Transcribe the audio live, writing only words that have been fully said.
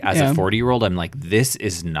As a 40-year-old, I'm like, this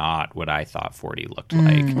is not what I thought 40 looked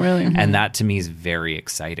like. Really? And that to me is very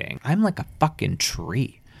exciting. I'm like a fucking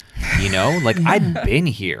tree. You know, like I've been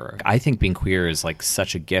here. I think being queer is like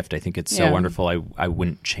such a gift. I think it's so wonderful. I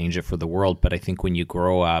wouldn't change it for the world. But I think when you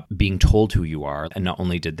grow up being told who you are, and not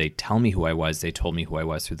only did they tell me who I was, they told me who I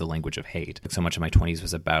was through the language of hate. So much of my 20s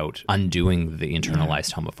was about undoing the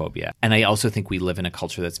internalized homophobia. And I also think we live in a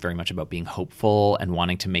culture that's very much about being hopeful and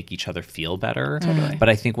wanting to make each other feel better. Totally. But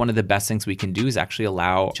I think one of the best things we can do is actually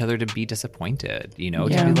allow each other to be disappointed, you know,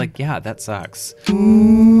 to be like, yeah, that sucks.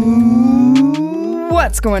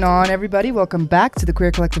 What's going on, everybody? Welcome back to the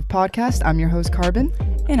Queer Collective Podcast. I'm your host, Carbon.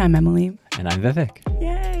 And I'm Emily. And I'm Vivek.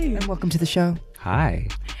 Yay! And welcome to the show. Hi.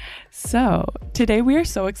 So, today we are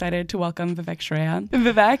so excited to welcome Vivek Shraya.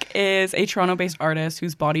 Vivek is a Toronto-based artist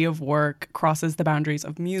whose body of work crosses the boundaries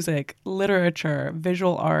of music, literature,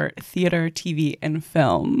 visual art, theater, TV, and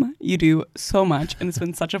film. You do so much, and it's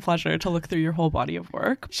been such a pleasure to look through your whole body of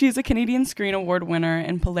work. She is a Canadian Screen Award winner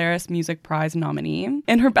and Polaris Music Prize nominee.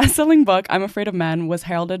 And her best-selling book, I'm Afraid of Men, was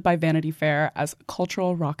heralded by Vanity Fair as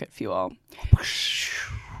cultural rocket fuel.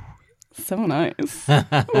 So nice.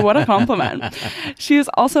 What a compliment. She is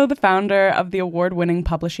also the founder of the award-winning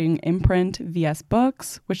publishing imprint VS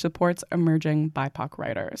Books, which supports emerging BIPOC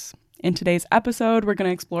writers. In today's episode, we're going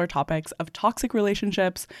to explore topics of toxic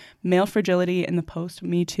relationships, male fragility in the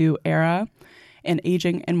post-Me Too era, and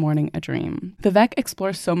aging and mourning a dream. Vivek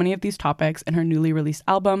explores so many of these topics in her newly released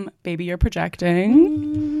album, Baby You're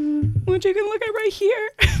Projecting, which you can look at right here.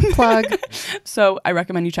 Plug. So I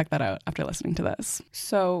recommend you check that out after listening to this.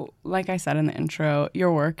 So like I said in the intro,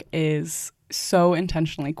 your work is so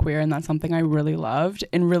intentionally queer, and that's something I really loved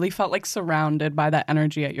and really felt like surrounded by that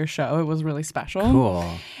energy at your show. It was really special. Cool.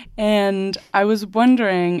 And I was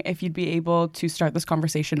wondering if you'd be able to start this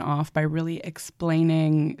conversation off by really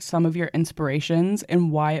explaining some of your inspirations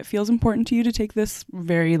and why it feels important to you to take this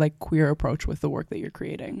very like queer approach with the work that you're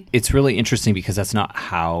creating. It's really interesting because that's not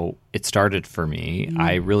how it started for me.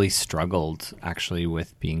 I really struggled actually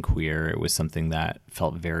with being queer. It was something that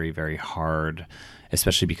felt very, very hard,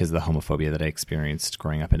 especially because of the homophobia that I experienced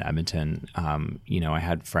growing up in Edmonton. You know, I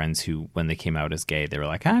had friends who, when they came out as gay, they were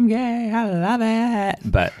like, I'm gay, I love it.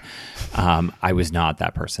 But I was not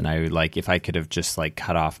that person. I like, if I could have just like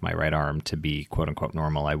cut off my right arm to be quote unquote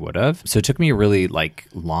normal, I would have. So it took me a really like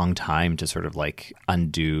long time to sort of like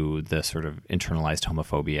undo the sort of internalized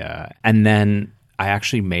homophobia. And then I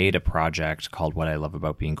actually made a project called What I Love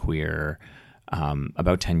About Being Queer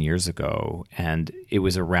about 10 years ago. And it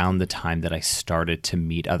was around the time that I started to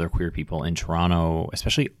meet other queer people in Toronto,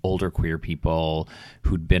 especially older queer people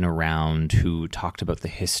who'd been around, who talked about the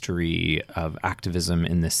history of activism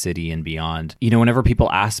in the city and beyond. You know, whenever people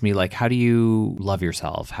ask me, like, how do you love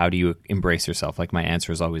yourself? How do you embrace yourself? Like, my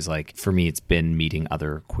answer is always like, for me, it's been meeting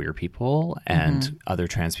other queer people and other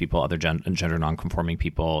trans people, other gender nonconforming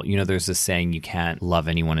people. You know, there's this saying, you can't love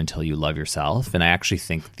anyone until you love yourself. And I actually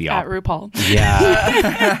think the At RuPaul.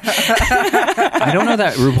 Yeah. I don't know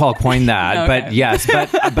that RuPaul coined that, Okay. but yes.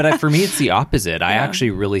 But for me, it's the opposite. I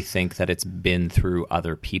actually really think that it's been through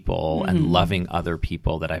other people and loving other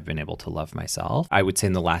people that I've been able to love myself. I would say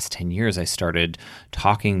in the last 10 years, I started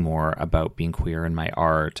talking more about being queer in my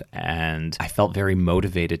art, and I felt very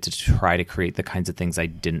motivated to try to create the kinds of things I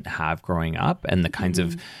didn't have growing up and the kinds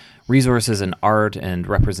of resources and art and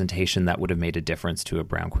representation that would have made a difference to a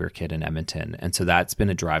brown queer kid in Edmonton. And so that's been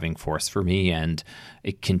a driving force for me, and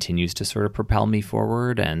it continues to sort of propel me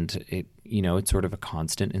forward, and it, you know, it's sort of a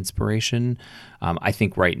constant inspiration. I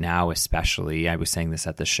think right now, especially, I was saying this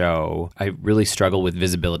at the show, I really struggle with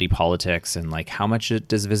visibility politics and like how much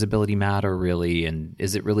does visibility matter really, and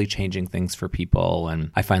is it really changing things for people?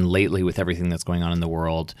 And I find lately with everything that's going on in the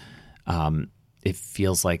world, it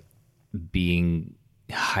feels like being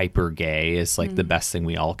hyper gay is like the best thing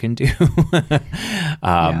we all can do.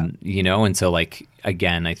 You know, and so like,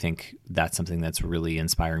 again, I think that's something that's really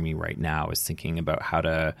inspiring me right now, is thinking about how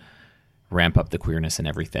to ramp up the queerness in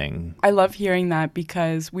everything. I love hearing that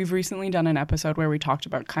because we've recently done an episode where we talked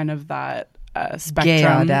about kind of that spectrum. Gay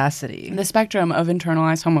audacity. The spectrum of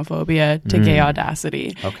internalized homophobia to gay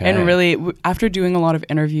audacity. Okay. And really, after doing a lot of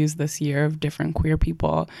interviews this year of different queer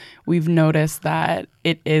people, we've noticed that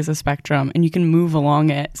it is a spectrum and you can move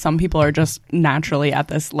along it. Some people are just naturally at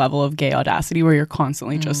this level of gay audacity where you're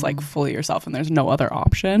constantly just like fully yourself and there's no other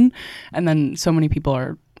option. And then so many people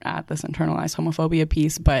are at this internalized homophobia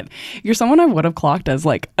piece, but you're someone I would have clocked as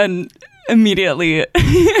like an immediately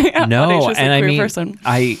no, and I mean, person.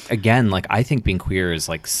 I think being queer is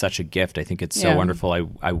like such a gift. I think it's so wonderful.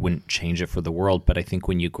 I wouldn't change it for the world, but I think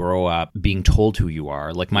when you grow up being told who you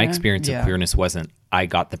are, like my experience of queerness wasn't I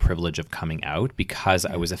got the privilege of coming out because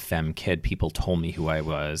I was a femme kid. People told me who I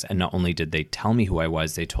was. And not only did they tell me who I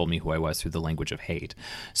was, they told me who I was through the language of hate.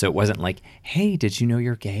 So it wasn't like, hey, did you know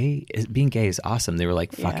you're gay? Being gay is awesome. They were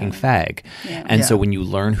like, fucking fag. Yeah. And so when you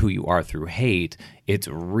learn who you are through hate, it's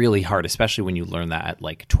really hard, especially when you learn that at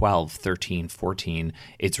like 12, 13, 14.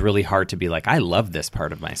 It's really hard to be like, I love this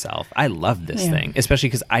part of myself. I love this thing, especially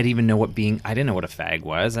because I didn't know what a fag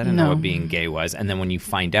was. I didn't know what being gay was. And then when you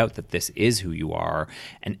find out that this is who you are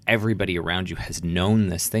and everybody around you has known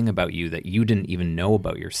this thing about you that you didn't even know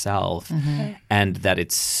about yourself, and that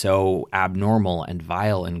it's so abnormal and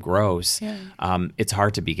vile and gross, it's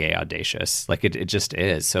hard to be gay audacious. Like it just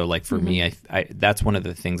is. So like for me, I that's one of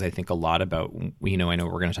the things I think a lot about. I know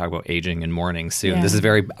we're going to talk about aging and mourning soon. This is a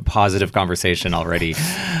very positive conversation already.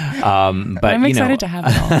 But I'm excited to have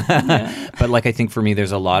it all. But like I think for me,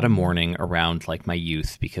 there's a lot of mourning around like my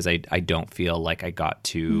youth because I don't feel like I got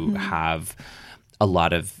to have a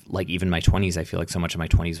lot of like even my 20s. I feel like so much of my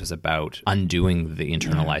 20s was about undoing the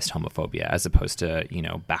internalized homophobia as opposed to,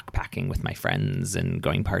 backpacking with my friends and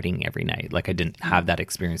going partying every night. Like I didn't have that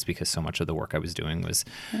experience because so much of the work I was doing was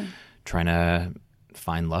trying to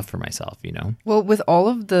find love for myself, Well, with all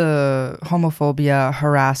of the homophobia,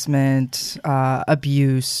 harassment,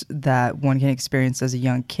 abuse that one can experience as a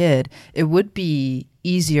young kid, it would be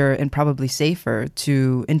easier and probably safer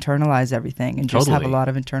to internalize everything and just have a lot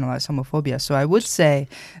of internalized homophobia. So I would say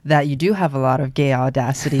that you do have a lot of gay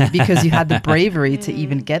audacity because you had the bravery to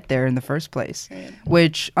even get there in the first place,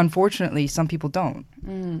 which unfortunately some people don't.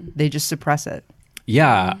 They just suppress it.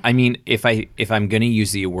 Yeah, I mean, if I'm going to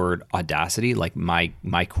use the word audacity, like my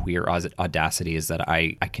queer audacity is that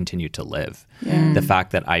I continue to live. The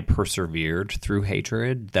fact that I persevered through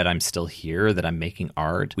hatred, that I'm still here, that I'm making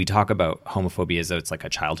art. We talk about homophobia as though it's like a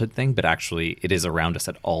childhood thing, but actually it is around us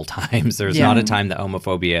at all times. There's not a time that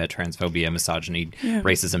homophobia, transphobia, misogyny,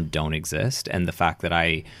 racism don't exist. And the fact that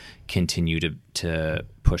I continue to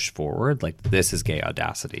push forward, like this is gay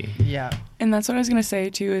audacity. Yeah. And that's what I was going to say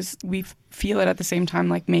too, is we feel it at the same time,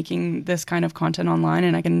 like making this kind of content online,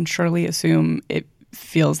 and I can surely assume it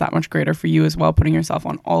feels that much greater for you as well, putting yourself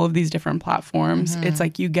on all of these different platforms. It's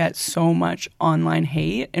like you get so much online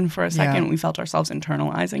hate, and for a second we felt ourselves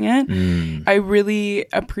internalizing it. I really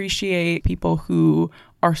appreciate people who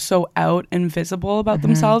are so out and visible about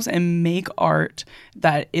themselves and make art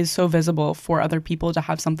that is so visible for other people to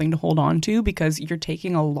have something to hold on to, because you're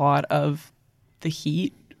taking a lot of the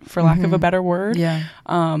heat, for lack of a better word.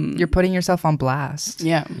 You're putting yourself on blast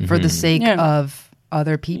for the sake of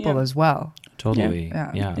other people as well. Totally.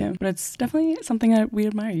 Yeah. But it's definitely something that we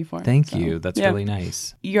admire you for. Thank you. That's really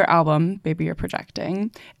nice. Your album, Baby You're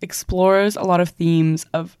Projecting, explores a lot of themes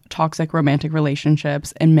of toxic romantic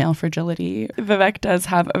relationships and male fragility. Vivek does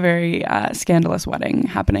have a very scandalous wedding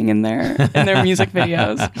happening in their music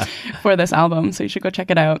videos for this album, so you should go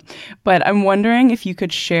check it out. But I'm wondering if you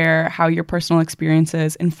could share how your personal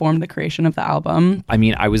experiences informed the creation of the album. I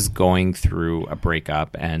mean, I was going through a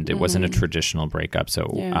breakup, and it wasn't a traditional breakup. So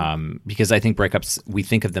because I think breakups, we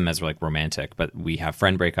think of them as like romantic, but we have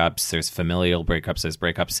friend breakups, there's familial breakups, there's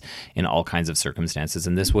breakups in all kinds of circumstances.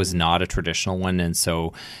 And this was not a traditional one. And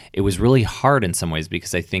so it was really hard in some ways,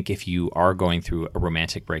 because I think if you are going through a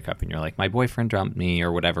romantic breakup and you're like, my boyfriend dumped me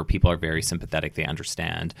or whatever, people are very sympathetic, they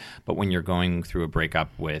understand. But when you're going through a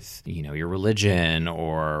breakup with, your religion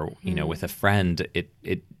or, with a friend,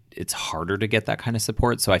 it's harder to get that kind of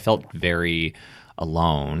support. So I felt very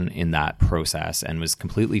alone in that process and was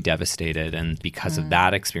completely devastated. And because of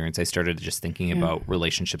that experience, I started just thinking about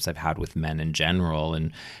relationships I've had with men in general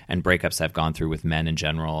and breakups I've gone through with men in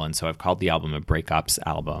general. And so I've called the album a breakups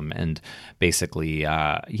album. And basically,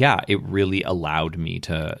 it really allowed me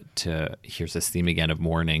to here's this theme again of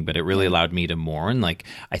mourning, but it really allowed me to mourn. Like,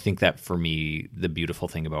 I think that for me, the beautiful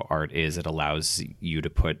thing about art is it allows you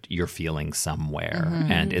to put your feelings somewhere.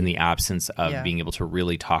 And in the absence of being able to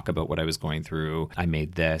really talk about what I was going through, I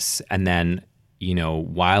made this. And then,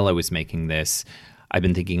 while I was making this, I've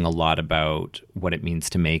been thinking a lot about what it means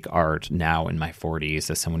to make art now in my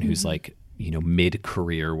 40s as someone who's like,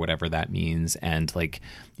 mid-career, whatever that means. And like,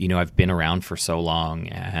 I've been around for so long.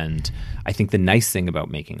 And I think the nice thing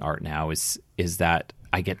about making art now is that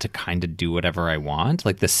I get to kind of do whatever I want.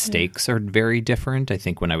 Like the stakes are very different. I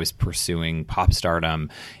think when I was pursuing pop stardom,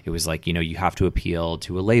 it was like, you have to appeal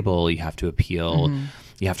to a label, you have to appeal,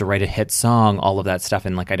 you have to write a hit song, all of that stuff.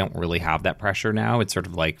 And like, I don't really have that pressure now. It's sort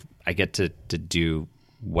of like I get to do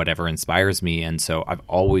whatever inspires me. And so I've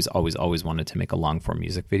always wanted to make a long form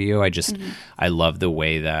music video. I love the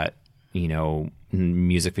way that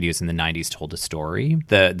music videos in the 90s told a story.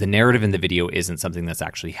 The narrative in the video isn't something that's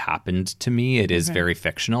actually happened to me. It is very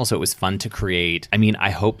fictional. So it was fun to create. I mean, I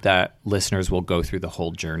hope that listeners will go through the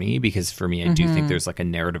whole journey, because for me, I do think there's like a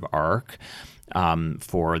narrative arc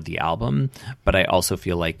for the album. But I also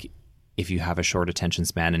feel like if you have a short attention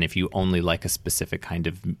span and if you only like a specific kind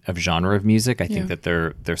of genre of music, I think that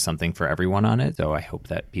there's something for everyone on it. So I hope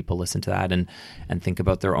that people listen to that and think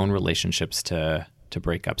about their own relationships to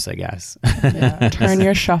breakups, I guess. Turn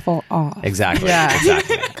your shuffle off. Exactly.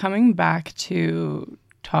 Exactly. Coming back to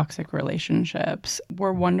toxic relationships,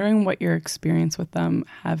 we're wondering what your experience with them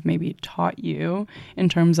have maybe taught you in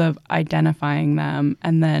terms of identifying them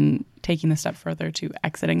and then taking the step further to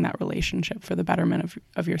exiting that relationship for the betterment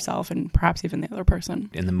of yourself and perhaps even the other person.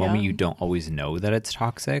 In the moment, you don't always know that it's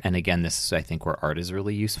toxic. And again, this is, I think, where art is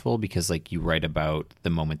really useful, because like you write about the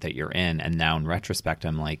moment that you're in. And now in retrospect,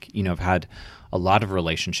 I'm like, I've had a lot of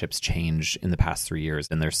relationships change in the past 3 years.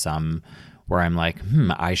 And there's some where I'm like,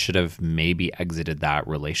 I should have maybe exited that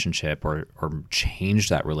relationship or changed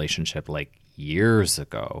that relationship like years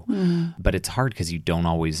ago. But it's hard because you don't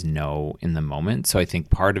always know in the moment. So I think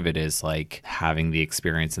part of it is like having the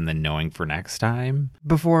experience and then knowing for next time.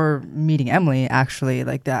 Before meeting Emily, actually,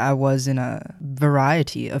 like that, I was in a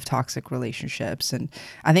variety of toxic relationships. And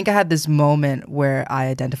I think I had this moment where I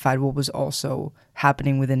identified what was also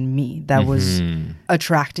happening within me that was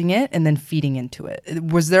attracting it and then feeding into it.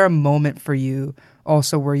 Was there a moment for you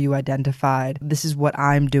also where you identified, this is what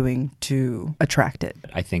I'm doing to attract it?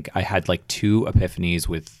 I think I had like 2 epiphanies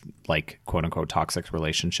with like quote unquote toxic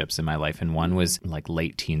relationships in my life. And one was like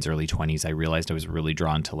late teens, early 20s. I realized I was really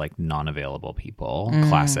drawn to like non-available people.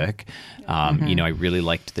 Classic. I really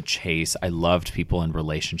liked the chase. I loved people in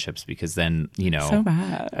relationships because then, So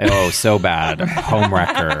bad. Oh, so bad.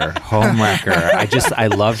 Homewrecker. I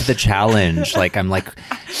loved the challenge. Like, I'm like,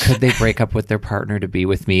 could they break up with their partner to be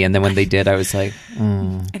with me? And then when they did, I was like,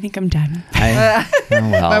 I think I'm done.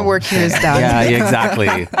 My work here is done. Yeah,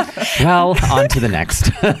 exactly. Well, on to the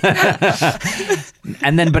next.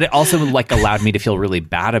 And then, but it also like allowed me to feel really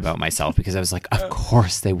bad about myself, because I was like, of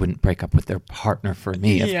course they wouldn't break up with their partner for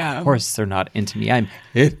me. Of course they're not into me. I'm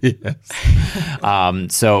hideous.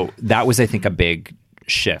 So that was, I think, a big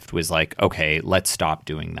shift, was like, okay, let's stop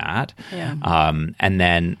doing that. And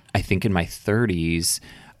then I think in my 30s,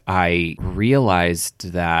 I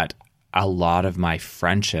realized that a lot of my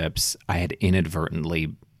friendships, I had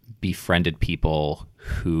inadvertently befriended people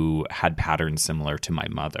who had patterns similar to my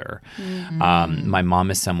mother. My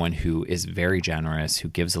mom is someone who is very generous, who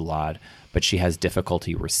gives a lot, but she has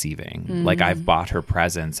difficulty receiving. Like, I've bought her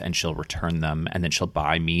presents and she'll return them, and then she'll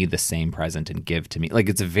buy me the same present and give to me. Like,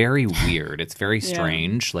 it's very weird. It's very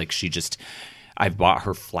strange. Like, I've bought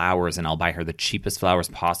her flowers and I'll buy her the cheapest flowers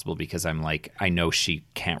possible because I'm like, I know she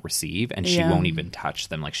can't receive, and she won't even touch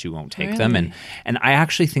them. Like, she won't take them. And I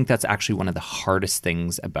actually think that's actually one of the hardest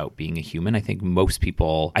things about being a human. I think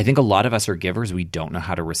a lot of us are givers. We don't know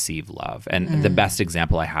how to receive love. And the best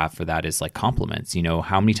example I have for that is like compliments.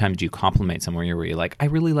 How many times do you compliment someone where you're like, I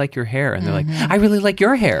really like your hair? And they're like, I really like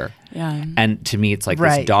your hair. Yeah. And to me, it's like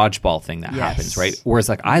this dodgeball thing that happens, right? Whereas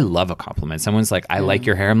like, I love a compliment. Someone's like, I like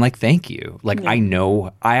your hair. I'm like, thank you. Like, I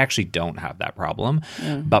know I actually don't have that problem,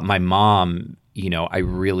 but my mom, I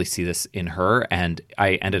really see this in her. And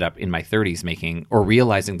I ended up in my 30s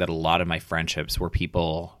realizing that a lot of my friendships were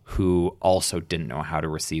people who also didn't know how to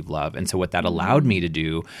receive love. And so what that allowed me to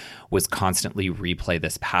do was constantly replay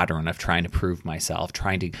this pattern of trying to prove myself,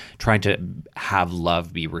 trying to have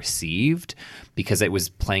love be received, because it was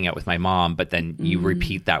playing out with my mom, but then you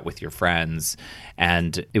repeat that with your friends.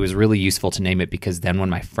 And it was really useful to name it, because then when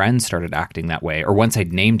my friends started acting that way, or once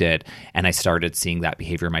I'd named it and I started seeing that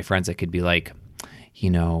behavior in my friends, I could be like,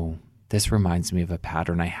 this reminds me of a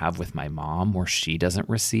pattern I have with my mom where she doesn't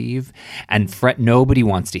receive. And nobody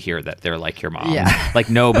wants to hear that they're like your mom. Yeah. Like,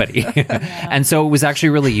 nobody. And so it was actually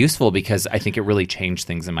really useful, because I think it really changed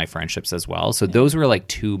things in my friendships as well. So those were like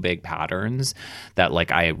 2 big patterns that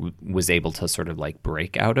like I was able to sort of like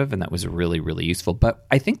break out of. And that was really, really useful. But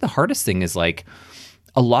I think the hardest thing is like,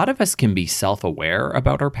 a lot of us can be self-aware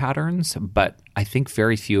about our patterns, but I think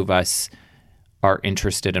very few of us are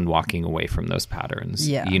interested in walking away from those patterns.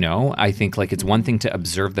 Yeah. I think like it's one thing to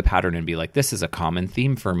observe the pattern and be like, this is a common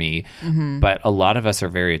theme for me. But a lot of us are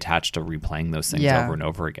very attached to replaying those things over and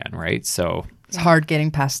over again, right? So It's hard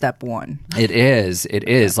getting past step one. It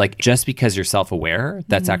is. Like, just because you're self-aware,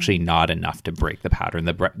 that's actually not enough to break the pattern.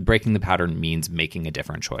 Breaking the pattern means making a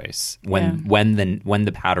different choice. When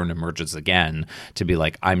the pattern emerges again, to be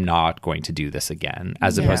like, I'm not going to do this again,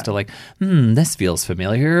 as opposed to like, this feels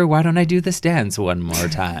familiar. Why don't I do this dance one more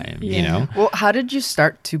time? You know? Well, how did you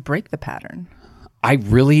start to break the pattern? I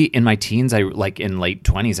really, in my teens, in late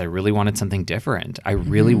 20s, I really wanted something different. I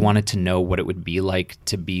really wanted to know what it would be like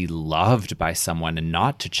to be loved by someone and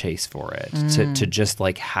not to chase for it, to just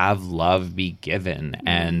like have love be given.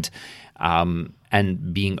 And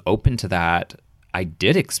being open to that, I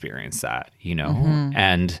did experience that, you know?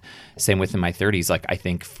 And same within my 30s, like, I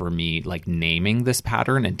think for me, like, naming this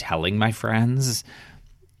pattern and telling my friends,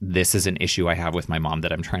 this is an issue I have with my mom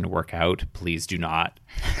that I'm trying to work out. Please do not.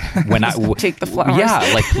 When take the flowers. Yeah,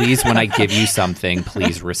 like, please, when I give you something,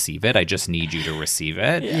 please receive it. I just need you to receive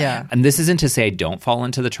it. Yeah. And this isn't to say I don't fall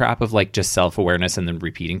into the trap of like just self-awareness and then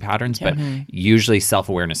repeating patterns, but usually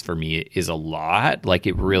self-awareness for me is a lot. Like,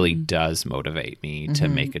 it really does motivate me to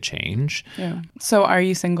make a change. Yeah. So are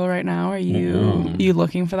you single right now? Are you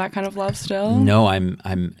looking for that kind of love still? No,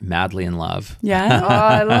 I'm madly in love. Yeah. Oh,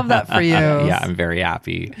 I love that for you. Yeah, I'm very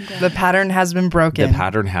happy. The pattern has been broken. The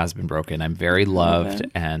pattern has been broken. I'm very loved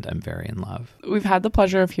and I'm very in love. We've had the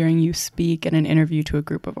pleasure of hearing you speak in an interview to a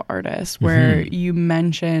group of artists where you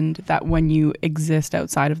mentioned that when you exist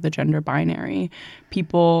outside of the gender binary,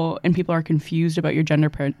 people are confused about your gender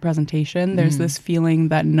presentation. There's this feeling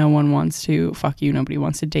that no one wants to fuck you, nobody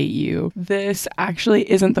wants to date you. This actually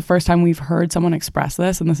isn't the first time we've heard someone express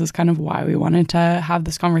this, and this is kind of why we wanted to have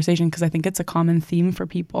this conversation, because I think it's a common theme for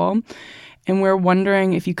people. And we're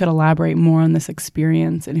wondering if you could elaborate more on this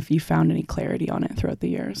experience and if you found any clarity on it throughout the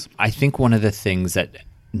years. I think one of the things that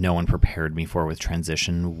no one prepared me for with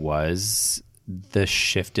transition was the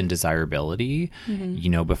shift in desirability. You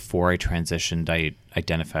know, before I transitioned, I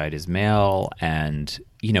identified as male, and,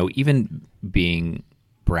 you know, even being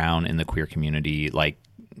brown in the queer community, like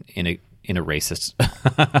in a racist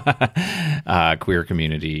queer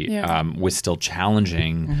community, was still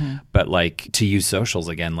challenging. But like, to use socials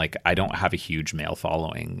again, like, I don't have a huge male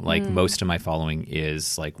following. Like, most of my following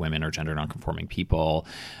is like women or gender nonconforming people.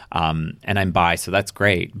 And I'm bi, so that's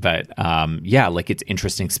great. But like, it's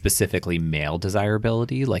interesting, specifically male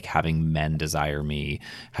desirability, like having men desire me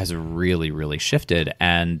has really, really shifted.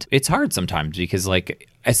 And it's hard sometimes because, like,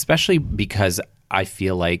 especially because I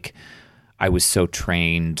feel like I was so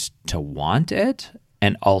trained to want it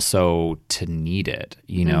and also to need it,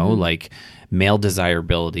 you know, like, male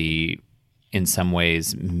desirability in some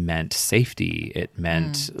ways meant safety. It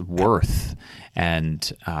meant worth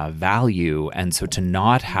and value. And so to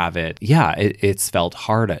not have it, it's felt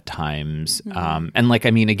hard at times. And like,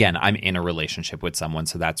 I mean, again, I'm in a relationship with someone,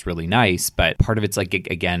 so that's really nice. But part of it's like,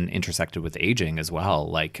 again, intersected with aging as well.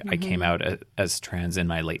 Like, I came out as trans in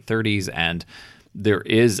my late 30s, and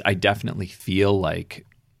I definitely feel like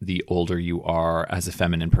the older you are as a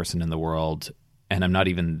feminine person in the world, and I'm not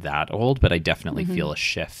even that old, but I definitely feel a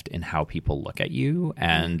shift in how people look at you.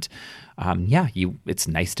 And it's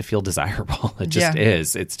nice to feel desirable. It just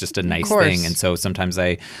is. It's just a nice thing. And so sometimes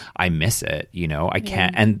I miss it, you know. I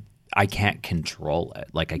can't control it.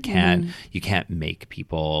 Like, you can't make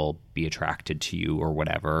people be attracted to you or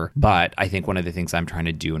whatever. But I think one of the things I'm trying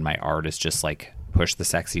to do in my art is just like push the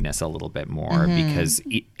sexiness a little bit more, because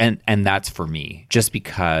and that's for me. Just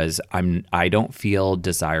because I don't feel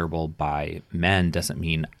desirable by men doesn't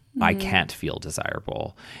mean I can't feel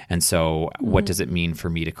desirable. And so what does it mean for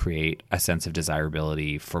me to create a sense of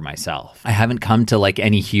desirability for myself? I haven't come to like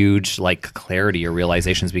any huge like clarity or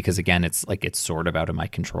realizations, because again, it's like, it's sort of out of my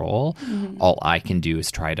control. All I can do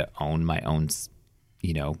is try to own my own,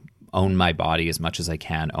 you know, own my body as much as I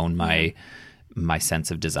can, own my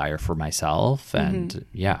sense of desire for myself. And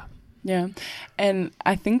yeah. And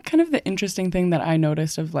I think kind of the interesting thing that I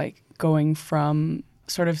noticed of like going from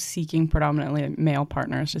sort of seeking predominantly male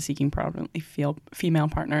partners to seeking predominantly female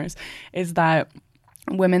partners is that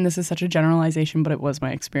women, this is such a generalization, but it was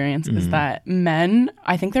my experience, is that men,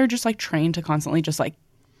 I think they're just like trained to constantly just like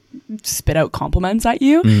spit out compliments at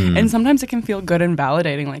you. And sometimes it can feel good and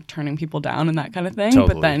validating, like turning people down and that kind of thing.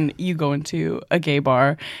 Totally. But then you go into a gay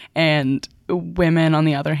bar, and women, on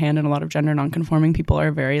the other hand, and a lot of gender nonconforming people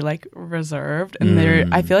are very like reserved. And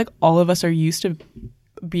I feel like all of us are used to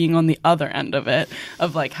being on the other end of it,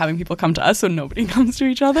 of like having people come to us so nobody comes to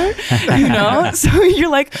each other, you know? So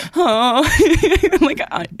you're like, oh, like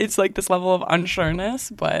it's like this level of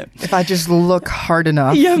unsureness. But if I just look hard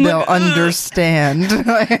enough, they'll understand.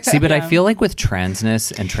 See, but I feel like with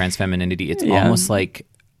transness and trans femininity, it's almost like,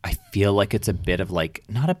 I feel like it's a bit of like,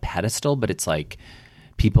 not a pedestal, but it's like,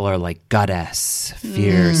 people are like goddess,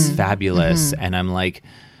 fierce, fabulous. And I'm like,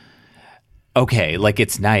 okay, like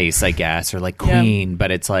it's nice, I guess, or like queen,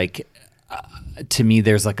 but it's like, to me,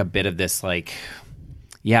 there's like a bit of this like,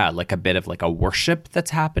 like a bit of like a worship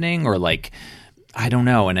that's happening, or like, I don't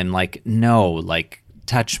know. And I'm like, no, like,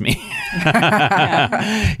 touch me.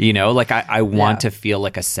 You know, like I want to feel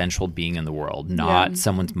like a central being in the world, not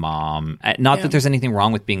someone's mom. Not that there's anything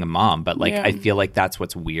wrong with being a mom, but like I feel like that's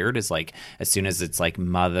what's weird is like as soon as it's like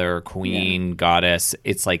mother, queen, goddess,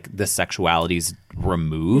 it's like the sexuality's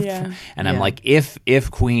removed. And I'm like,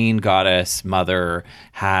 if queen, goddess, mother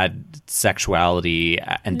had sexuality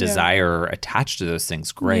and desire attached to those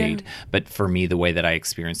things, great. But for me, the way that I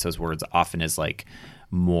experience those words often is like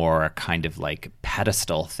more a kind of like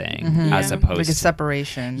pedestal thing as opposed like a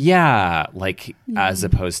separation. Like as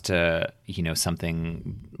opposed to, you know,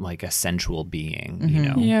 something like a sensual being, you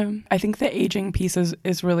know. Yeah. I think the aging piece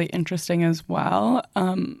is really interesting as well.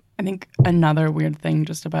 I think another weird thing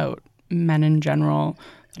just about men in general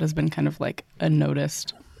that has been kind of like a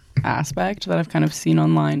noticed aspect that I've kind of seen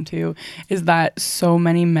online too is that so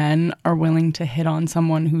many men are willing to hit on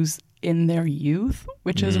someone who's in their youth,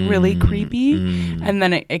 which is really creepy. And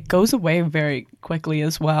then it goes away very quickly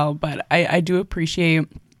as well. But I do appreciate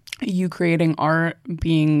you creating art,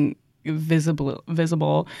 being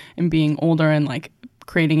visible and being older and like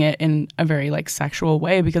creating it in a very like sexual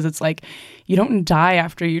way, because it's like you don't die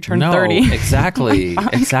after you turn 30. Exactly.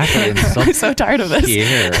 I'm so tired of this.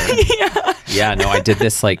 Yeah, no, I did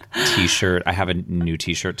this like t-shirt. I have a new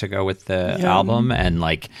t-shirt to go with the album, and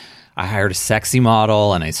like I hired a sexy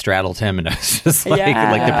model and I straddled him, and it was just like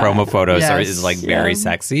the promo photos is like very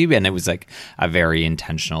sexy, and it was like a very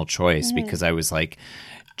intentional choice because I was like,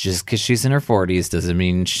 just because she's in her 40s doesn't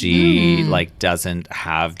mean she like doesn't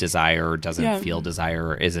have desire or doesn't feel desire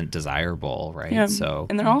or isn't desirable, right? So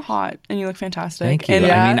and they're all hot and you look fantastic. Thank you. And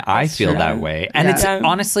I mean, I feel that way, and it's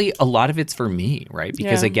honestly a lot of it's for me, right?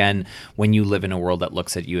 Because again, when you live in a world that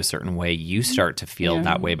looks at you a certain way, you start to feel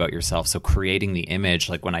that way about yourself. So creating the image,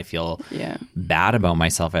 like when I feel bad about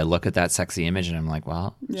myself, I look at that sexy image and I'm like,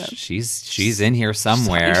 well, she's in here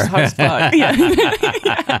somewhere, and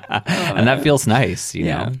that feels nice, you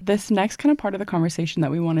know. This next kind of part of the conversation that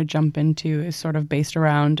we want to jump into is sort of based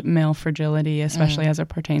around male fragility, especially as it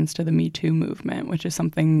pertains to the Me Too movement, which is a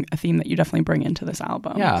theme that you definitely bring into this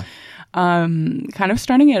album. Kind of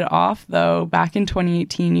starting it off, though, back in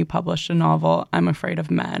 2018, you published a novel, I'm Afraid of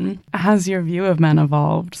Men. Has your view of men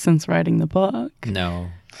evolved since writing the book? No.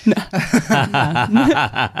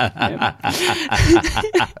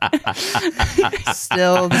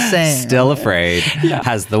 Still the same. Still afraid.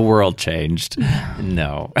 Has the world changed?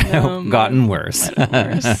 No. Gotten worse.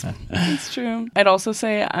 That's true. I'd also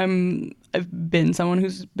say I've been someone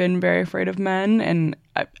who's been very afraid of men, and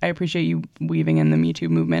I appreciate you weaving in the Me Too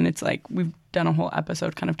movement. It's like we've done a whole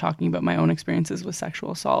episode kind of talking about my own experiences with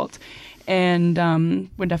sexual assault, and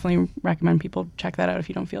would definitely recommend people check that out if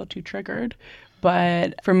you don't feel too triggered.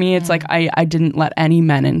 But for me, it's like I didn't let any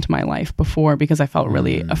men into my life before because I felt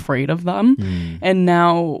really afraid of them. And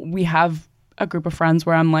now we have a group of friends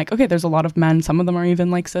where I'm like, okay, there's a lot of men. Some of them are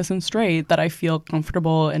even like cis and straight that I feel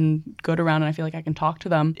comfortable and good around, and I feel like I can talk to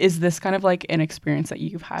them. Is this kind of like an experience that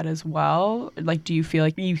you've had as well? Like, do you feel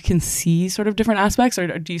like you can see sort of different aspects,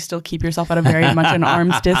 or do you still keep yourself at a very much an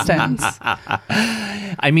arm's distance?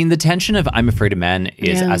 I mean, the tension of I'm afraid of men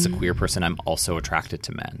is as a queer person, I'm also attracted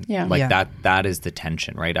to men. That is the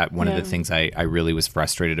tension, right? One of the things I really was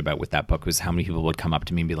frustrated about with that book was how many people would come up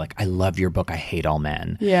to me and be like, I love your book, I hate all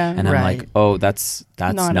men. And I'm like, oh, that's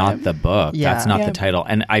not the book. That's not the title.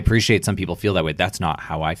 And I appreciate some people feel that way. That's not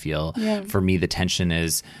how I feel. For me, the tension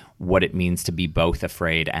is what it means to be both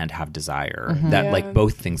afraid and have desire. That like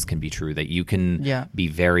both things can be true, that you can be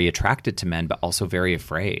very attracted to men but also very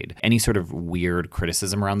afraid. Any sort of weird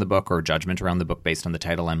criticism around the book or judgment around the book based on the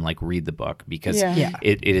title, I'm like, read the book, because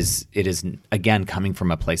it is again coming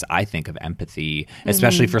from a place, I think, of empathy,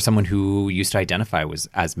 especially for someone who used to identify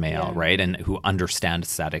as male, right? And who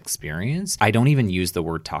understands that experience. I don't even use the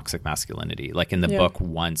word toxic masculinity. Like in the book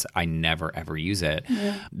once, I never ever use it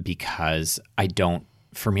because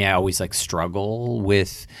for me, I always like struggle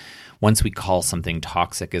with, once we call something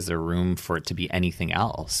toxic, is there room for it to be anything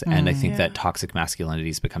else? And I think that toxic masculinity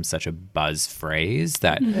has become such a buzz phrase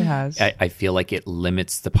that it has. I feel like it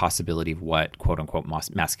limits the possibility of what quote unquote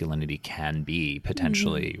masculinity can be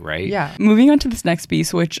potentially, right? Yeah. Moving on to this next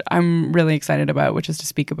piece, which I'm really excited about, which is to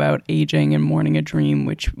speak about aging and mourning a dream,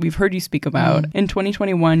 which we've heard you speak about. In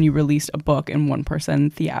 2021, you released a book and one-person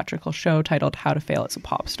theatrical show titled How to Fail as a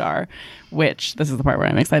Pop Star, which, this is the part where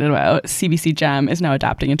I'm excited about, CBC Gem is now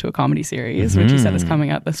adapting into a comedy comedy series, which you said is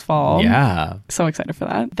coming out this fall. Yeah. So excited for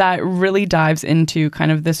that. That really dives into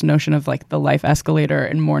kind of this notion of like the life escalator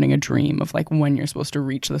and mourning a dream of like when you're supposed to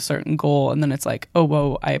reach the certain goal. And then it's like, oh,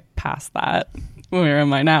 whoa, I passed that. Where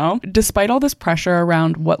am I now? Despite all this pressure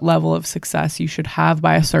around what level of success you should have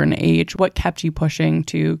by a certain age, what kept you pushing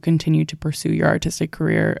to continue to pursue your artistic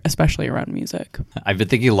career, especially around music? I've been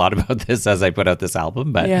thinking a lot about this as I put out this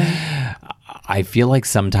album, but I feel like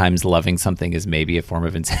sometimes loving something is maybe a form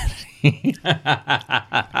of insanity.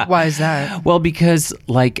 Why is that? Well, because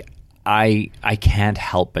like I can't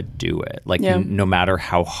help but do it. Like no matter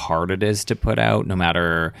how hard it is to put out, no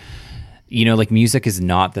matter... You know, like music is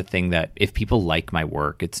not the thing that if people like my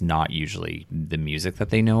work, it's not usually the music that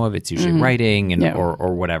they know of. It's usually writing and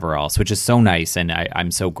or whatever else, which is so nice. And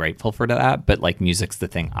I'm so grateful for that. But like music's the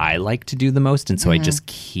thing I like to do the most. And so I just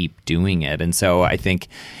keep doing it. And so I think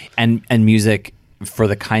and music for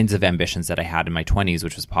the kinds of ambitions that I had in my 20s,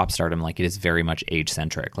 which was pop stardom, like it is very much age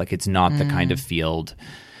centric. Like it's not the kind of field...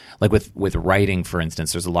 Like with writing, for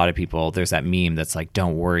instance, there's a lot of people, there's that meme that's like,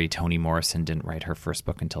 don't worry, Toni Morrison didn't write her first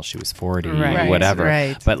book until she was 40 or whatever.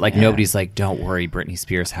 Right. But like nobody's like, don't worry, Britney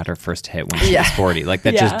Spears had her first hit when she was 40. Like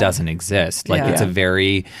that just doesn't exist. Like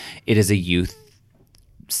it is a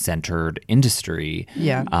youth-centered industry.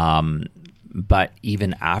 Yeah. But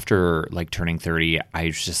even after like turning 30, I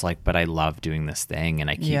was just like, but I love doing this thing and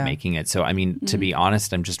I keep making it. So, I mean, to be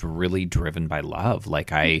honest, I'm just really driven by love.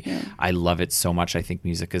 Like I love it so much. I think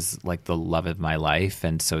music is like the love of my life.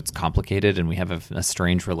 And so it's complicated and we have a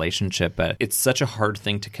strange relationship, but it's such a hard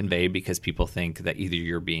thing to convey because people think that either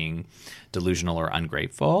you're being delusional or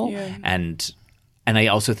ungrateful. And I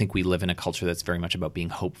also think we live in a culture that's very much about being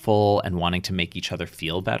hopeful and wanting to make each other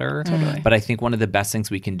feel better. Totally. But I think one of the best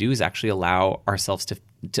things we can do is actually allow ourselves to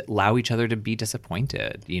allow each other to be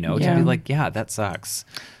disappointed, you know, to be like, yeah, that sucks.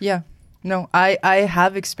 Yeah. No, I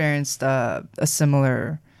have experienced a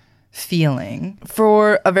similar feeling.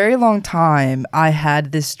 For a very long time, I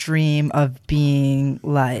had this dream of being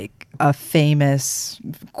like a famous,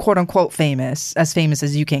 quote unquote famous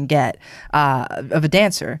as you can get, of a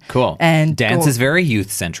dancer. Cool. And dance is very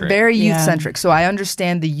youth centric. Very youth centric. So I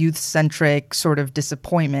understand the youth centric sort of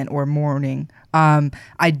disappointment or mourning.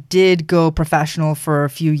 I did go professional for a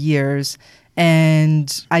few years.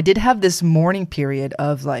 And I did have this mourning period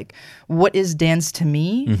of like, what is dance to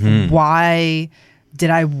me? Mm-hmm. Why did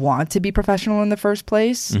I want to be professional in the first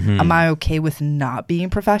place? Mm-hmm. Am I okay with not being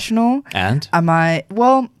professional? And am I?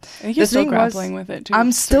 Well, I think you're still grappling with it too.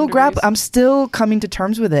 I'm still I'm still coming to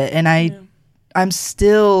terms with it, and I'm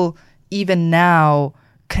still even now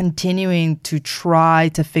continuing to try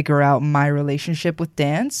to figure out my relationship with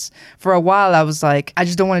dance. For a while, I was like, I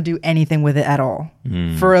just don't want to do anything with it at all.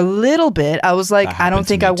 For a little bit, I was like, I don't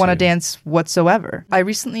think I want to dance whatsoever. I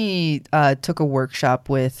recently took a workshop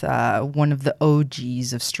with one of the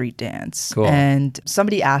OGs of street dance. Cool. And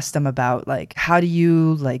somebody asked them about like, how do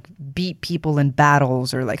you like beat people in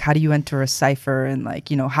battles, or like, how do you enter a cypher, and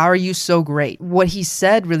like, you know, how are you so great? What he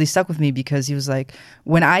said really stuck with me because he was like,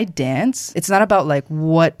 when I dance, it's not about like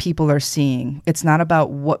what people are seeing. It's not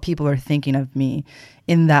about what people are thinking of me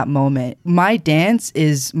in that moment. My dance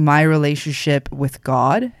is my relationship with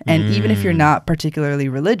God. And even if you're not particularly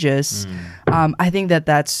religious, I think that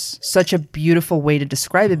that's such a beautiful way to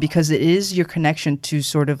describe it, because it is your connection to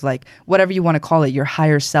sort of like whatever you want to call it, your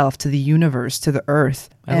higher self, to the universe, to the earth.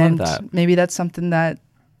 I love that. Maybe that's something that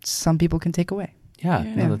some people can take away. Yeah,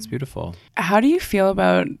 no, that's beautiful. How do you feel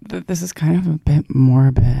about this is kind of a bit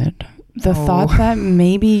morbid, the thought that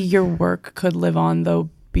maybe your work could live on though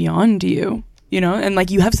beyond you, you know, and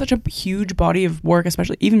like you have such a huge body of work,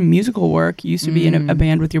 especially even musical work. You used to be in a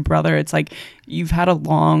band with your brother. It's like you've had a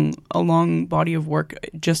long body of work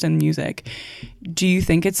just in music. Do you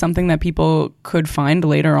think it's something that people could find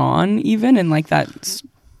later on even, and like that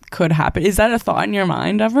could happen? Is that a thought in your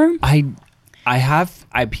mind ever? I have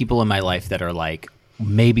people in my life that are like,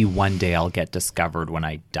 maybe one day I'll get discovered when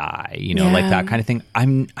I die, you know, like that kind of thing.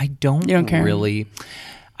 I don't care. Really.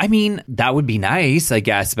 I mean, that would be nice, I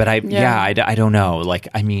guess, but I don't know. Like,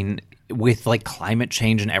 I mean, with like climate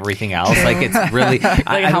change and everything else, like it's really like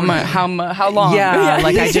how long? Yeah,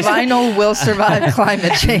 like I know will survive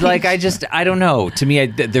climate change. Like I don't know. To me,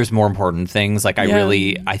 there's more important things. Like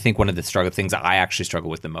I think one of the things I actually struggle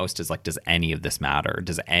with the most is like, does any of this matter?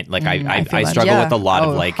 Does I struggle with a lot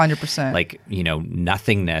of like 100%. like, you know,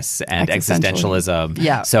 nothingness and existentialism.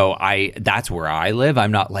 Yeah. So that's where I live.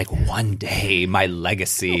 I'm not like one day my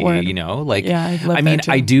legacy, you know, like I mean,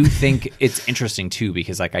 I do think it's interesting too,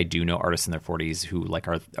 because like I do know artists in their 40s who like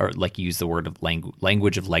are like use the word of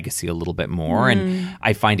language of legacy a little bit more, and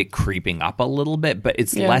I find it creeping up a little bit, but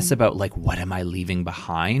it's less about like what am I leaving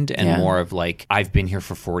behind and more of like I've been here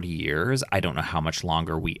for 40 years. I don't know how much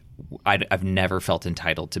longer I've never felt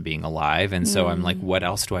entitled to being alive, and so I'm like, what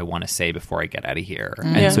else do I want to say before I get out of here?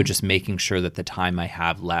 And so just making sure that the time I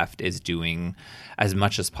have left is doing as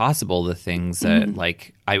much as possible the things that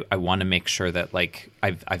like I want to make sure that like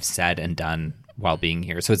I've said and done while being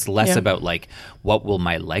here. So it's less about like what will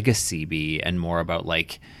my legacy be and more about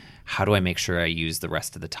like how do I make sure I use the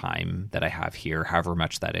rest of the time that I have here, however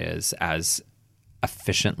much that is, as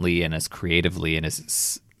efficiently and as creatively and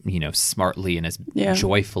as smartly and as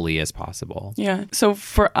joyfully as possible. Yeah. So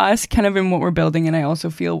for us, kind of in what we're building, and I also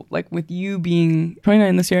feel like with you being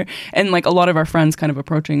 29 this year, and like a lot of our friends kind of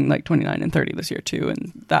approaching like 29 and 30 this year too,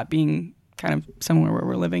 and that being kind of somewhere where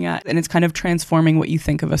we're living at, and it's kind of transforming what you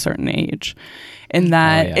think of a certain age, in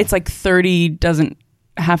that it's like 30 doesn't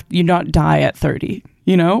have, you not die at 30.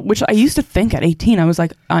 Which I used to think at 18, I was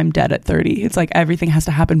like, I'm dead at 30. It's like everything has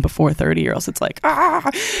to happen before 30 or else it's like,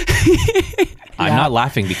 I'm not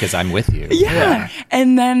laughing because I'm with you. Yeah.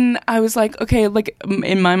 And then I was like, okay, like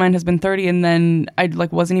in my mind has been 30, and then I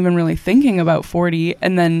like wasn't even really thinking about 40.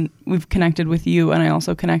 And then we've connected with you, and I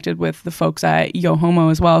also connected with the folks at Yo Homo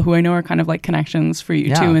as well, who I know are kind of like connections for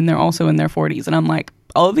you too, and they're also in their 40s. And I'm like,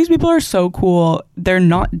 all of these people are so cool. They're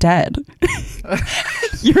not dead.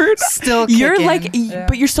 You're still kicking. You're like,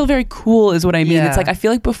 but you're still very cool is what I mean. It's like, I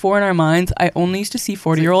feel like before in our minds, I only used to see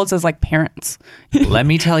 40-year-olds as like parents. Let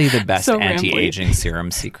me tell you the best anti-aging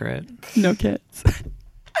serum secret. No kids.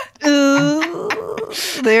 Ooh,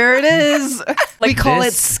 there it is. We call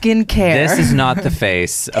it skincare. This is not the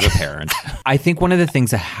face of a parent. I think one of the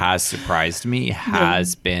things that has surprised me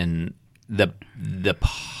has been the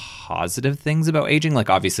positive things about aging. Like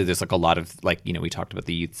obviously there's like a lot of like, we talked about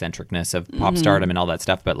the youth centricness of pop stardom and all that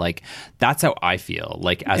stuff, but like that's how I feel.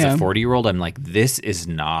 Like as a 40-year-old, I'm like, this is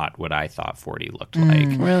not what I thought 40 looked like.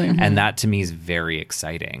 Really? And that to me is very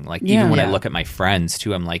exciting. Like even when I look at my friends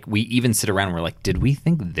too, I'm like, we even sit around and we're like, did we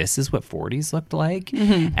think this is what 40s looked like?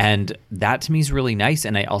 And that to me is really nice.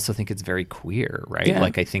 And I also think it's very queer, right?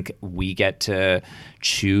 Like I think we get to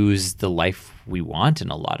choose the life we want in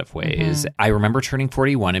a lot of ways. I remember turning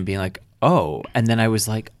 41 and being like, oh, and then I was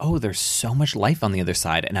like, oh, there's so much life on the other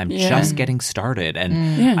side, and I'm just getting started.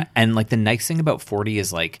 And and like the nice thing about 40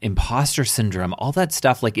 is like imposter syndrome, all that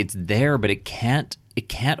stuff, like it's there, but it can't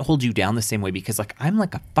hold you down the same way because like I'm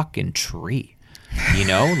like a fucking tree.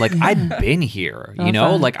 Like I've been here,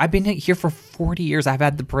 like I've been here for 40 years. I've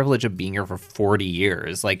had the privilege of being here for 40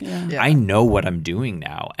 years. Like I know what I'm doing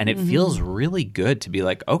now. And it feels really good to be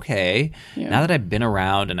like, okay, now that I've been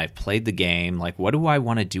around and I've played the game, like what do I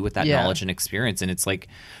want to do with that knowledge and experience? And it's like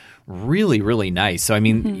really, really nice. So, I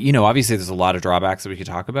mean, obviously there's a lot of drawbacks that we could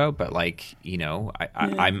talk about, but like,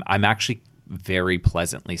 I'm actually very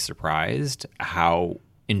pleasantly surprised how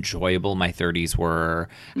enjoyable my 30s were,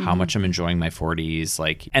 how much I'm enjoying my 40s.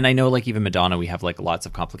 Like, and I know like even Madonna, we have like lots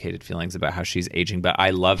of complicated feelings about how she's aging, but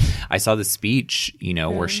I saw the speech,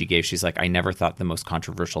 where she's like, I never thought the most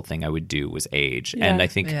controversial thing I would do was age. And I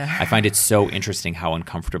think I find it so interesting how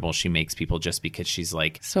uncomfortable she makes people just because she's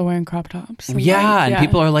like so wearing crop tops. And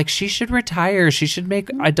people are like, she should retire, she should make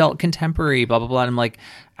adult contemporary, blah blah blah. And I'm like,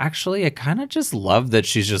 actually, I kind of just love that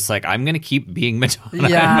she's just like, I'm going to keep being Madonna in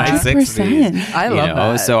my 60s. I love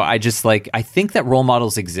that. So I just like, I think that role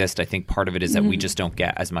models exist. I think part of it is that we just don't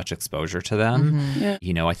get as much exposure to them.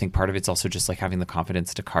 I think part of it's also just like having the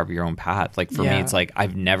confidence to carve your own path. Like for me, it's like,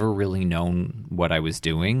 I've never really known what I was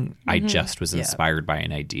doing. I just was inspired by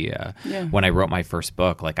an idea. When I wrote my first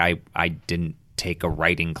book, like I didn't take a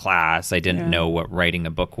writing class. I didn't know what writing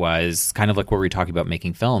a book was. Kind of like what we were talking about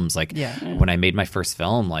making films. Like when I made my first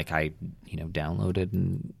film, like I,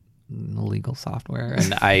 downloaded illegal software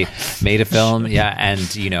and I made a film. And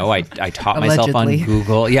I taught myself on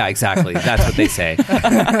Google. Yeah, exactly. That's what they say.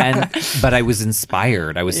 But I was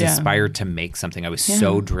inspired. I was inspired to make something. I was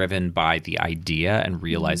so driven by the idea and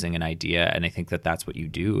realizing an idea. And I think that that's what you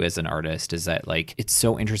do as an artist, is that like, it's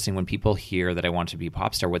so interesting when people hear that I want to be a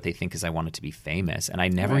pop star, what they think is I wanted to be famous. And I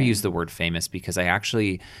never use the word famous because I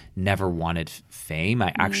actually never wanted fame.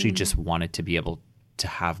 I actually just wanted to be able to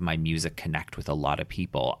have my music connect with a lot of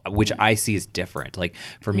people, which I see as different. Like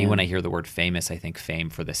for me, when I hear the word famous, I think fame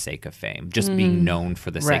for the sake of fame, just being known for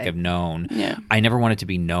the sake of known. I never wanted to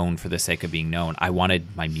be known for the sake of being known. I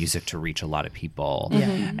wanted my music to reach a lot of people.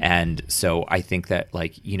 And so I think that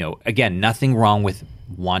like, again, nothing wrong with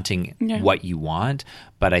wanting what you want,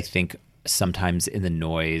 but I think sometimes in the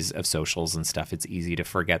noise of socials and stuff, it's easy to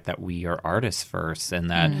forget that we are artists first,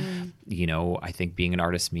 and that, you know, I think being an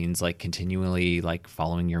artist means like continually like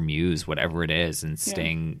following your muse, whatever it is, and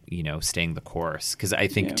staying the course. Because I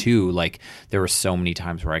think too, like there were so many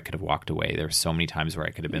times where I could have walked away. There were so many times where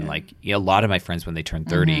I could have been like, a lot of my friends when they turn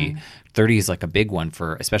 30, 30 is like a big one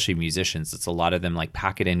for especially musicians. It's a lot of them like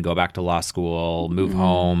pack it in, go back to law school, move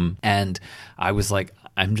home. And I was like,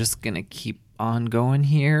 I'm just going to keep on going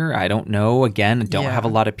here. I don't know. Again, I don't have a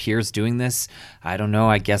lot of peers doing this. I don't know.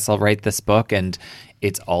 I guess I'll write this book. And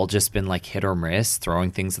it's all just been like hit or miss,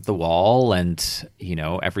 throwing things at the wall. And, you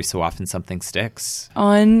know, every so often something sticks.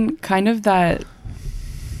 On kind of that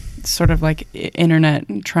sort of like internet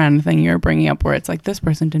trend thing you're bringing up, where it's like this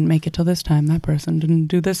person didn't make it till this time, that person didn't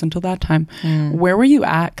do this until that time. Where were you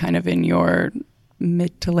at kind of in your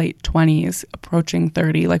mid to late 20s, approaching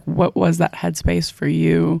 30? Like, what was that headspace for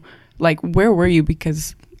you? Like, where were you?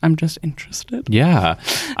 Because I'm just interested. Yeah.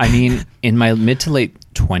 I mean, in my mid to late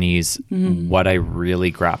 20s, what I really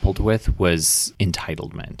grappled with was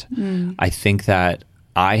entitlement. I think that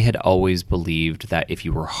I had always believed that if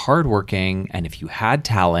you were hardworking and if you had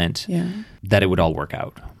talent, that it would all work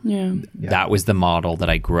out. That was the model that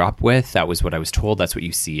I grew up with. That was what I was told. That's what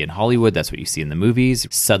you see in Hollywood. That's what you see in the movies.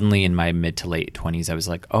 Suddenly in my mid to late 20s, I was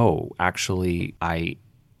like, oh, actually, I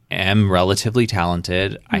am relatively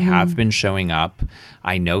talented. I have been showing up.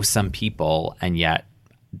 I know some people, and yet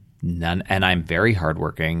none. And I'm very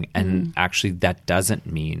hardworking. And actually, that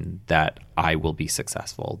doesn't mean that I will be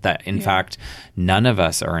successful. That, in fact, none of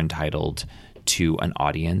us are entitled to an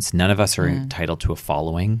audience. None of us are entitled to a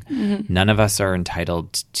following. None of us are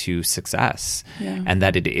entitled to success. And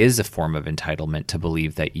that it is a form of entitlement to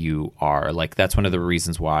believe that you are. Like, that's one of the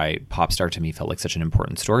reasons why pop star to me felt like such an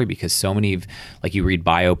important story, because so many of, like, you read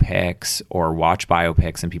biopics or watch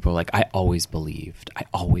biopics and people are like, I always believed, I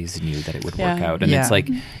always knew that it would work out. And it's like,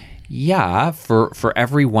 yeah, for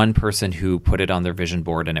every one person who put it on their vision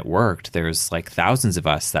board and it worked, there's like thousands of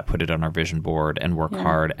us that put it on our vision board and work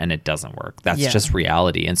hard and it doesn't work. That's just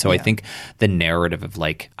reality. And so I think the narrative of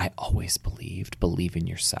like, I always believed, believe in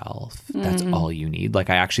yourself, that's all you need. Like,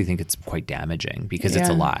 I actually think it's quite damaging because it's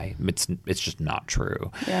a lie. It's just not true.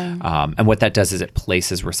 And what that does is it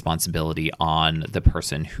places responsibility on the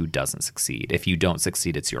person who doesn't succeed. If you don't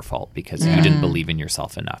succeed, it's your fault because you didn't believe in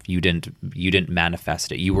yourself enough. You didn't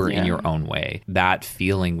manifest it. You were in your own way. That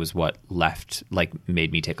feeling was what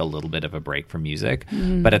made me take a little bit of a break from music.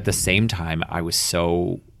 But at the same time, I was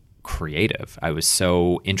so creative. I was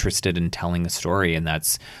so interested in telling a story, and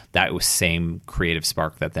that was same creative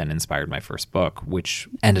spark that then inspired my first book, which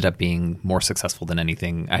ended up being more successful than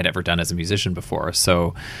anything I'd ever done as a musician before.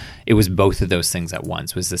 So it was both of those things at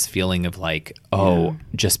once. Was this feeling of like,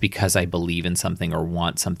 just because I believe in something or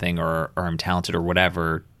want something or I'm talented or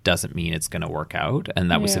whatever doesn't mean it's going to work out. And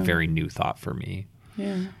that was a very new thought for me.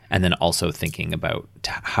 And then also thinking about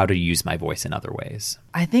how to use my voice in other ways.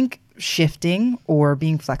 I think shifting or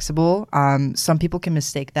being flexible, some people can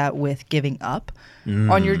mistake that with giving up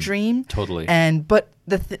on your dream. Totally. But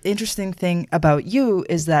the interesting thing about you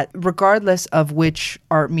is that regardless of which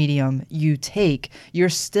art medium you take, you're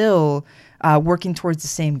still working towards the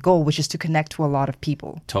same goal, which is to connect to a lot of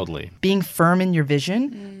people. Totally. Being firm in your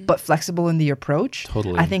vision, but flexible in the approach,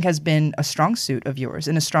 I think has been a strong suit of yours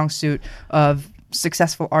and a strong suit of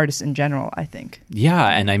successful artists in general, I think. Yeah,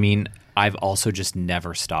 and I mean, I've also just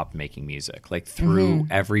never stopped making music. Like through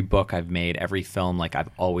every book I've made, every film, like I've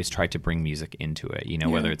always tried to bring music into it, you know,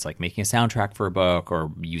 whether it's like making a soundtrack for a book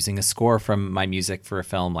or using a score from my music for a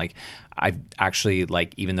film. Like I've actually,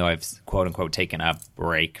 like, even though I've quote unquote taken a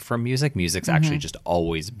break from music's actually just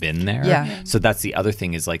always been there. So that's the other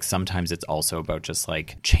thing is like sometimes it's also about just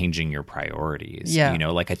like changing your priorities. You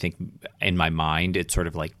know, like I think in my mind it's sort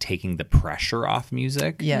of like taking the pressure off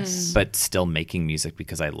music, but still making music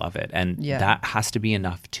because I love it. And that has to be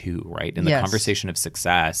enough too, right? In the conversation of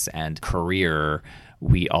success and career,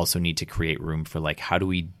 we also need to create room for like, how do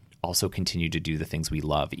we also continue to do the things we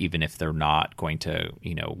love, even if they're not going to,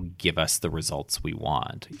 you know, give us the results we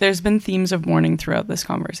want. There's been themes of mourning throughout this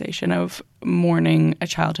conversation, of mourning a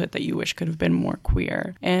childhood that you wish could have been more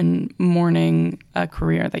queer and mourning a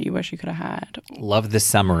career that you wish you could have had. Love this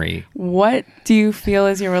summary. What do you feel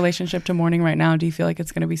is your relationship to mourning right now? Do you feel like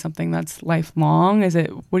it's going to be something that's lifelong? Is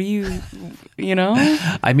it, what do you know?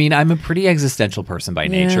 I mean, I'm a pretty existential person by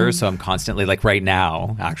nature, so I'm constantly like right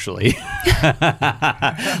now, actually.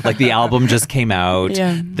 Like the album just came out.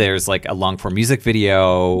 Yeah. There's like a long form music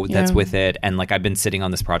video that's Yeah. with it. And like I've been sitting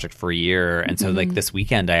on this project for a year. And so like this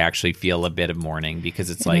weekend, I actually feel a bit of mourning because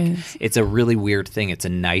it's like, is. it's a really weird thing. It's a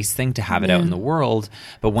nice thing to have it out in the world.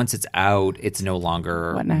 But once it's out, it's no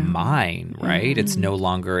longer What now? mine, right? It's no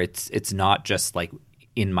longer, it's not just like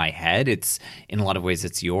in my head. It's in a lot of ways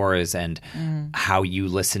it's yours and how you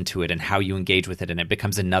listen to it and how you engage with it. And it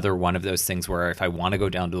becomes another one of those things where if I want to go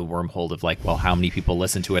down to the wormhole of like, well, how many people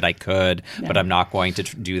listen to it? I could, but I'm not going to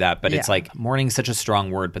do that. But it's like mourning is such a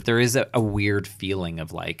strong word, but there is a weird feeling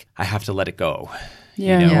of like, I have to let it go.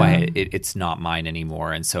 Yeah. You know, Yeah. it's not mine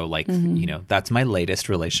anymore. And so like, you know, that's my latest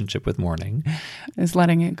relationship with mourning. Is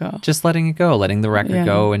letting it go. Just letting it go, letting the record Yeah.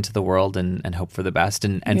 go into the world and hope for the best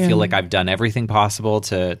and Yeah. feel like I've done everything possible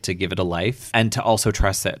to give it a life and to also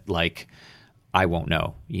trust that like I won't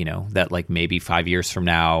know, you know, that like maybe 5 years from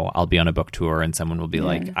now I'll be on a book tour and someone will be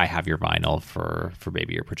like, I have your vinyl for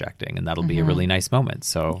Baby You're Projecting, and that'll be a really nice moment.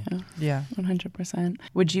 So Yeah. 100%.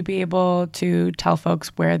 Would you be able to tell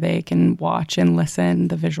folks where they can watch and listen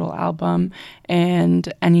the visual album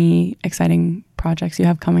and any exciting projects you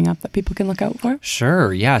have coming up that people can look out for?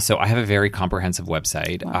 Sure. Yeah. So I have a very comprehensive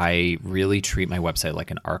website. I really treat my website like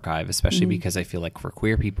an archive, especially because I feel like for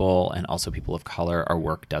queer people and also people of color, our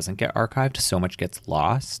work doesn't get archived. So much gets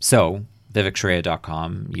lost. So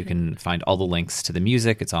VivekShraya.com. You can find all the links to the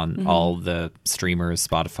music. It's on all the streamers,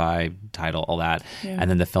 Spotify, Tidal, all that. Yeah. And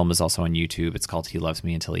then the film is also on YouTube. It's called He Loves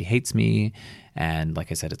Me Until He Hates Me. And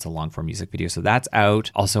like I said, it's a long form music video. So that's out.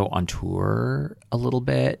 Also on tour a little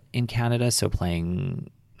bit in Canada. So playing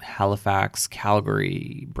Halifax,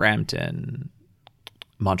 Calgary, Brampton,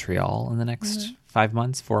 Montreal in the next 5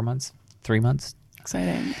 months, 4 months, 3 months.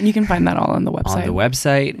 Exciting. And you can find that all on the website. On the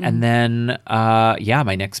website. And then,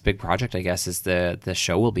 my next big project, I guess, is the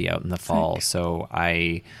show will be out in the fall. So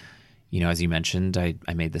I, you know, as you mentioned, I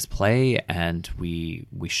made this play and we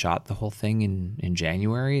shot the whole thing in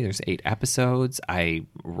January. There's 8 episodes. I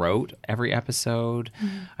wrote every episode.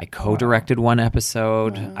 I co-directed one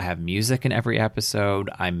episode. I have music in every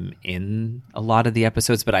episode. I'm in a lot of the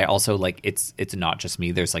episodes, but I also like, it's not just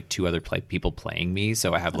me. There's like 2 other people playing me.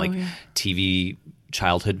 So I have like TV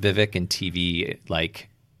childhood Vivek and TV like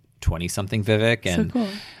 20-something Vivek, and cool.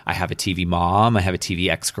 I have a TV mom. I have a TV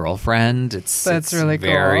ex-girlfriend. It's really cool.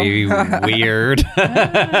 very weird,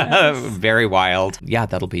 very wild. Yeah,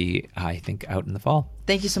 that'll be, I think, out in the fall.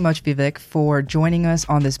 Thank you so much, Vivek, for joining us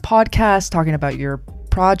on this podcast, talking about your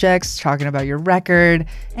projects, talking about your record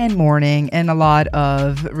and mourning, and a lot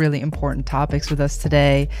of really important topics with us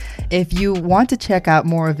today. If you want to check out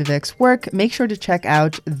more of Vivek's work, make sure to check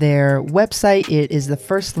out their website. It is the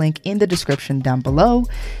first link in the description down below.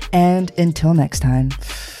 And until next time,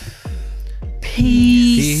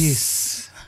 peace.